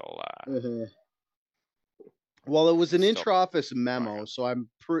still Mhm. Well, it was an still intra-office going memo, on. so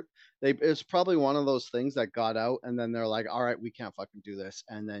it's probably one of those things that got out, and then they're like, "All right, we can't fucking do this,"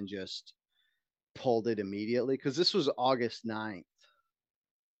 and then just pulled it immediately because this was August 9th.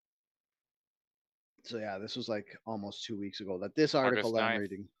 So yeah, this was like almost 2 weeks ago that this article August that I'm 9th,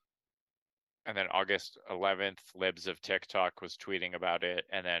 reading. and then August 11th, Libs of TikTok was tweeting about it,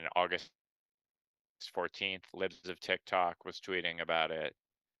 and then August 14th, Libs of TikTok was tweeting about it,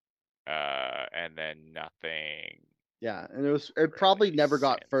 and then nothing Yeah, and it probably really never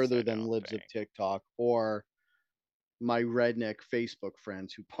got since, further I than don't Libs of think. TikTok or my redneck Facebook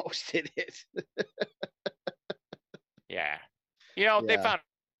friends who posted it. Yeah, they Yeah. found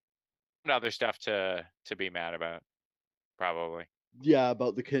other stuff to be mad about, probably. Yeah,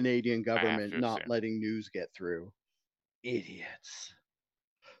 about the Canadian I have government to not assume. letting news get through. Idiots.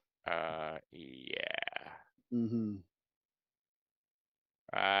 Yeah. Mhm.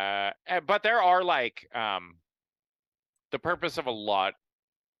 But there are like the purpose of a lot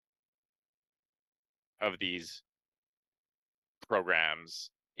of these programs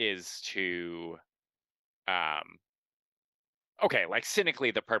is to okay, like cynically,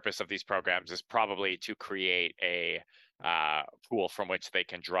 the purpose of these programs is probably to create a pool from which they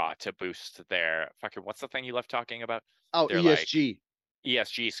can draw to boost their fucking, what's the thing you left talking about? Oh, Their like ESG.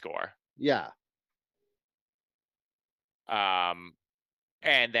 ESG score. Yeah. Um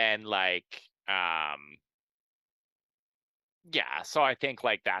and then like yeah, so I think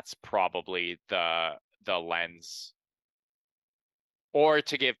like that's probably the lens, or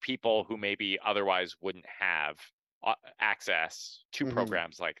to give people who maybe otherwise wouldn't have access to Mhm.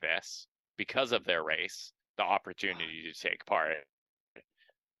 programs like this because of their race, the opportunity to take part.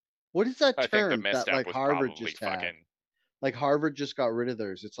 What is that I think the term that misstep like was Harvard probably just had? fucking. Like Harvard just got rid of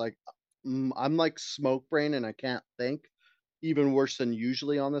theirs. It's like I'm like smoke brain and I can't think. Even worse than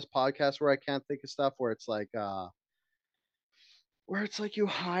usually on this podcast where I can't think of stuff where it's like you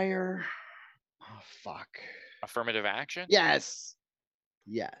hire oh fuck. Affirmative action. Yes.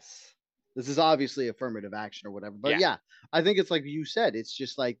 Yes. This is obviously affirmative action or whatever. But Yeah, yeah, I think it's like you said, it's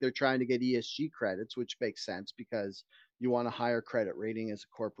just like they're trying to get ESG credits, which makes sense because you want a higher credit rating as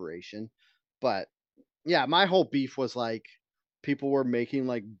a corporation. But yeah, my whole beef was like people were making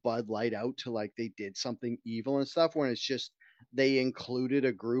like Bud Light out to like they did something evil and stuff when it's just they included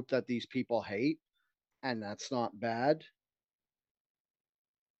a group that these people hate, and that's not bad.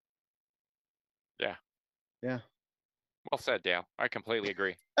 yeah. Yeah. Well said, Dale. I completely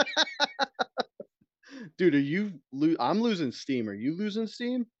agree. Dude, I'm losing steam. Are you losing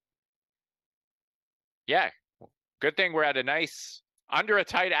steam? Yeah. Good thing we're at a nice under a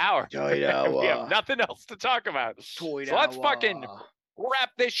tight hour. Tight We have hour. nothing else to talk about. Tight So let's fucking hour. wrap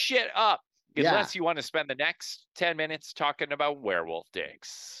this shit up. Yeah. Unless you want to spend the next 10 minutes talking about werewolf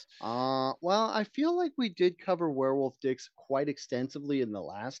dicks. Well, I feel like we did cover werewolf dicks quite extensively in the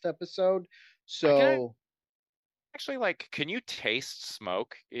last episode. I can So actually, like, can you taste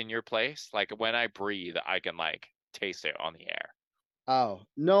smoke in your place? Like, when I breathe, I can, like, taste it on the air. oh,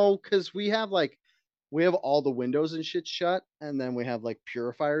 no, because we have all the windows and shit shut, and then we have like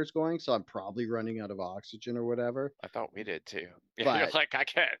purifiers going, so I'm probably running out of oxygen or whatever. I thought we did too. Yeah, you're But like, I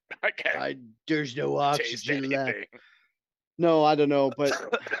can't there's no taste oxygen left. anything. No, I don't know, but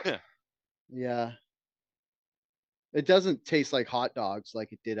yeah. It doesn't taste like hot dogs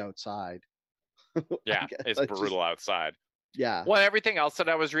like it did outside. Yeah, it's brutal outside. Yeah. Well, everything else that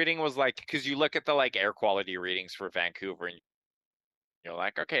I was reading was like, because you look at the like air quality readings for Vancouver and you're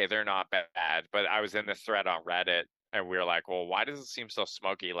like, okay, they're not bad. But I was in this thread on Reddit and we were like, well, why does it seem so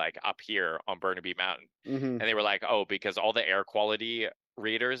smoky like up here on Burnaby Mountain? Mm-hmm. And they were like, oh, because all the air quality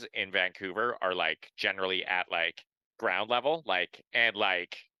readers in Vancouver are like generally at like ground level, like, and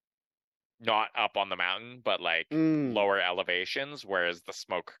like not up on the mountain, but like lower elevations, whereas the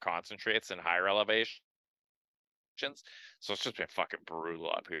smoke concentrates in higher elevations. So it's just been fucking brutal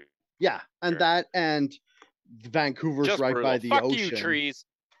up here. Yeah, and Vancouver's just right brutal. by the Fuck ocean. You, trees.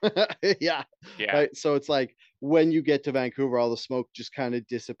 Yeah. Yeah. Right. So it's like when you get to Vancouver, all the smoke just kind of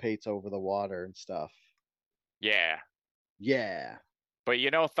dissipates over the water and stuff. Yeah. Yeah. But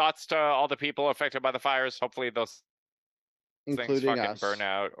thoughts to all the people affected by the fires. Hopefully those including things fucking us burn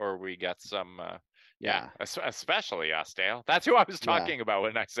out, or we get some. Yeah. Especially us, Dale. That's who I was talking about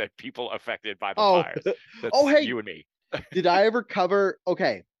when I said people affected by the fires. That's hey, you and me. Did I ever cover?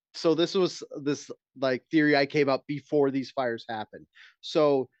 Okay, so this was this like theory I came up before these fires happened.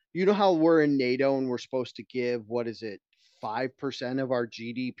 So you know how we're in NATO and we're supposed to give, what is it, 5% of our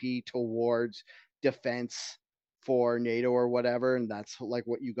GDP towards defense for NATO or whatever, and that's like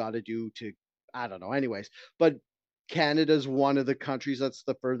what you got to do to, I don't know. Anyways, but Canada's one of the countries that's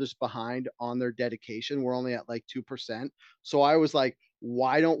the furthest behind on their dedication. We're only at like 2%. So I was like,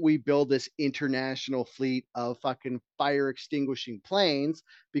 why don't we build this international fleet of fucking fire extinguishing planes,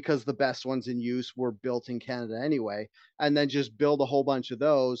 because the best ones in use were built in Canada anyway, and then just build a whole bunch of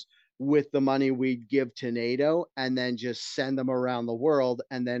those with the money we'd give to NATO, and then just send them around the world,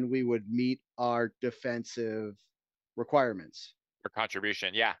 and then we would meet our defensive requirements for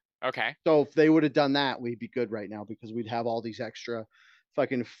contribution. Yeah. Okay. So if they would have done that, we'd be good right now, because we'd have all these extra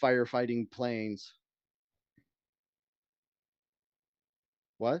fucking firefighting planes.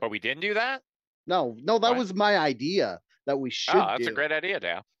 What? But we didn't do that? No, that was my idea that we should do. Oh, that's a great idea,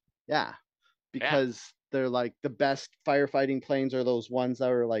 Dale. Yeah, because they're like the best firefighting planes are those ones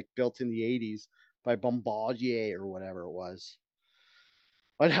that were like built in the 80s by Bombardier or whatever it was.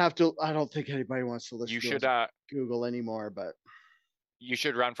 I don't think anybody wants to listen to Google anymore, but you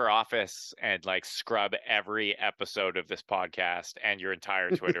should run for office and like scrub every episode of this podcast and your entire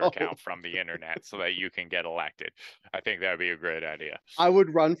Twitter account from the internet so that you can get elected. I think that would be a great idea. I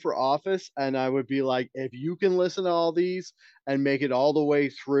would run for office and I would be like, if you can listen to all these and make it all the way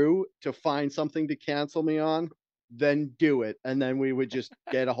through to find something to cancel me on, then do it. And then we would just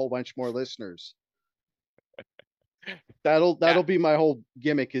get a whole bunch more listeners. That'll be my whole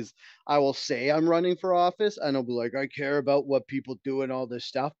gimmick, is I will say I'm running for office and I'll be like, I care about what people do and all this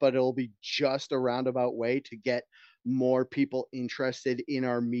stuff, but it'll be just a roundabout way to get more people interested in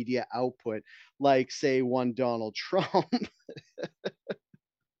our media output, like say one Donald Trump.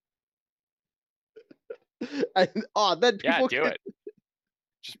 Then people do it.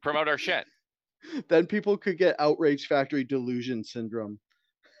 Just promote our shit. Then people could get Outrage Factory delusion syndrome.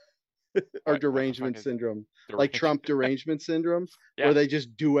 Or derangement syndrome, like Trump derangement syndrome, where they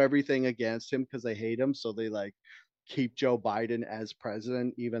just do everything against him because they hate him, so they like keep Joe Biden as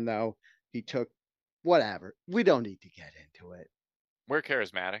president even though he took whatever. We don't need to get into it. We're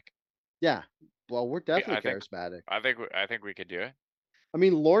charismatic. Yeah, well, we're definitely charismatic. I think we could do it. I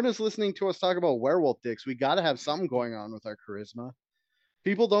mean, Lorna's listening to us talk about werewolf dicks. We got to have something going on with our charisma.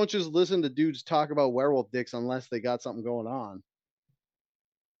 People don't just listen to dudes talk about werewolf dicks unless they got something going on.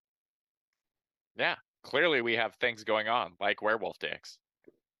 Yeah, clearly we have things going on, like werewolf dicks.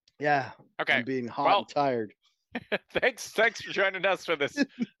 Yeah. Okay. I'm being hot and tired. Thanks for joining us for this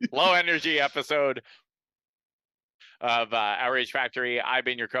low energy episode of Outrage Factory. I've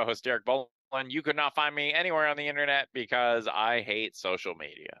been your co-host, Derek Boland. You could not find me anywhere on the internet because I hate social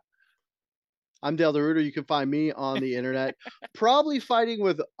media. I'm Dale the Rooter. You can find me on the internet, probably fighting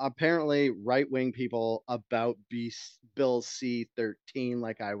with apparently right-wing people about Bill C-13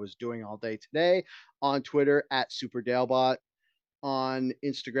 like I was doing all day today. On Twitter at SuperDalebot. On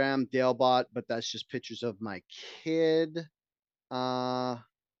Instagram, Dalebot, but that's just pictures of my kid.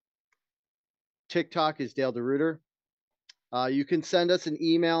 TikTok is Dale the Rooter. You can send us an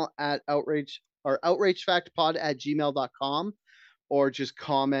email at outragefactpod@gmail.com, or just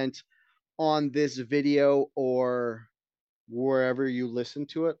comment on this video or wherever you listen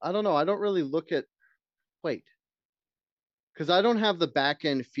to it. I don't know. I don't really look at. Wait, because I don't have the back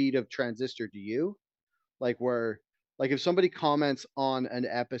end feed of Transistor. Do you? Like if somebody comments on an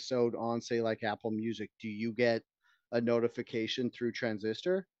episode on, say, like Apple Music, do you get a notification through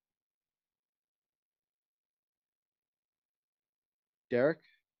Transistor? Derek?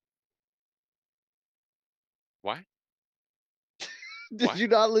 What? Did What? you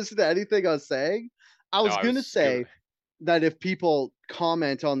not listen to anything I was saying? I was No, I going to was say that if people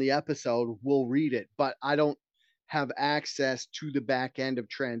comment on the episode, we'll read it, but I don't have access to the back end of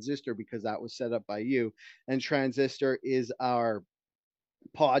Transistor because that was set up by you. And Transistor is our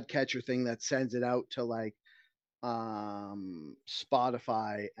podcatcher thing that sends it out to like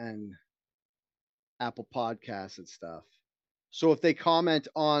Spotify and Apple Podcasts and stuff. So if they comment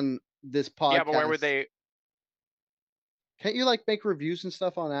on this podcast, yeah, but where would they? can't you like make reviews and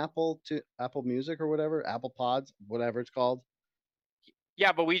stuff on Apple Music or whatever, Apple Pods, whatever it's called?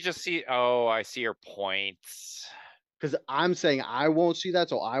 Yeah, but we just see. Oh, I see your points. Because I'm saying I won't see that,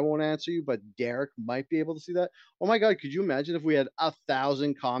 so I won't answer you, but Derek might be able to see that. Oh my God, could you imagine if we had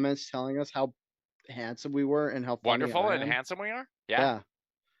 1,000 comments telling us how handsome we were and how funny Wonderful I and am? handsome we are. Yeah. Yeah.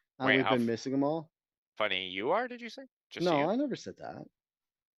 And Wait, we've how been missing them all. funny you are? Did you say? Just No, you? I never said that.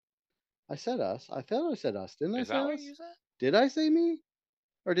 I said us. I thought I said us. Didn't I Is say that what us? you said? Did I say me?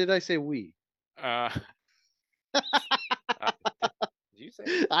 Or did I say we? Uh, uh, did you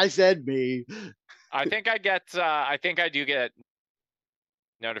say? I said me. I think I get. I think I do get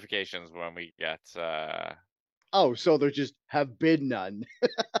notifications when we get Oh, so there just have been none.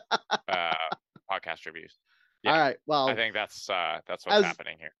 podcast reviews. Yeah. All right. Well, I think that's what's as-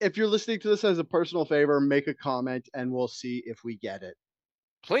 happening here. if you're listening to this as a personal favor, make a comment and we'll see if we get it.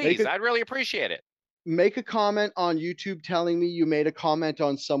 Please, I'd really appreciate it. Make a comment on YouTube telling me you made a comment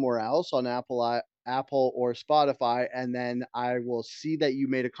on somewhere else on Apple or Spotify, and then I will see that you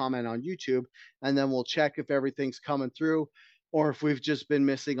made a comment on YouTube, and then we'll check if everything's coming through, or if we've just been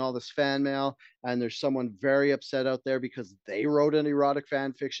missing all this fan mail and there's someone very upset out there because they wrote an erotic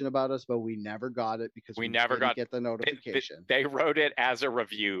fan fiction about us, but we never got it because we never didn't get the notification. They wrote it as a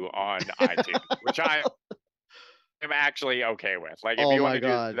review on iTunes, which I am actually okay with. Like, if you want to do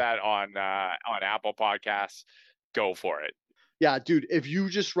that on Apple Podcasts, go for it. Yeah, dude, if you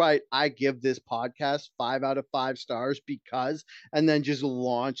just write, I give this podcast 5 out of 5 stars because, and then just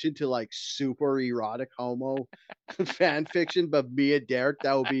launch into like super erotic homo fan fiction, but me and Derek,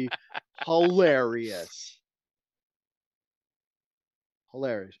 that would be hilarious.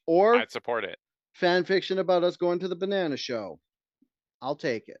 Hilarious. Or I'd support it. Fan fiction about us going to the banana show. I'll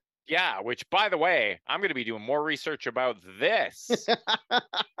take it. Yeah, which, by the way, I'm going to be doing more research about this.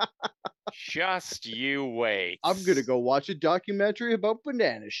 Just you wait. I'm going to go watch a documentary about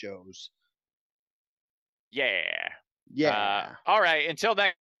banana shows. Yeah. Yeah. All right. Until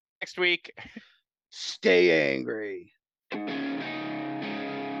next week. Stay angry.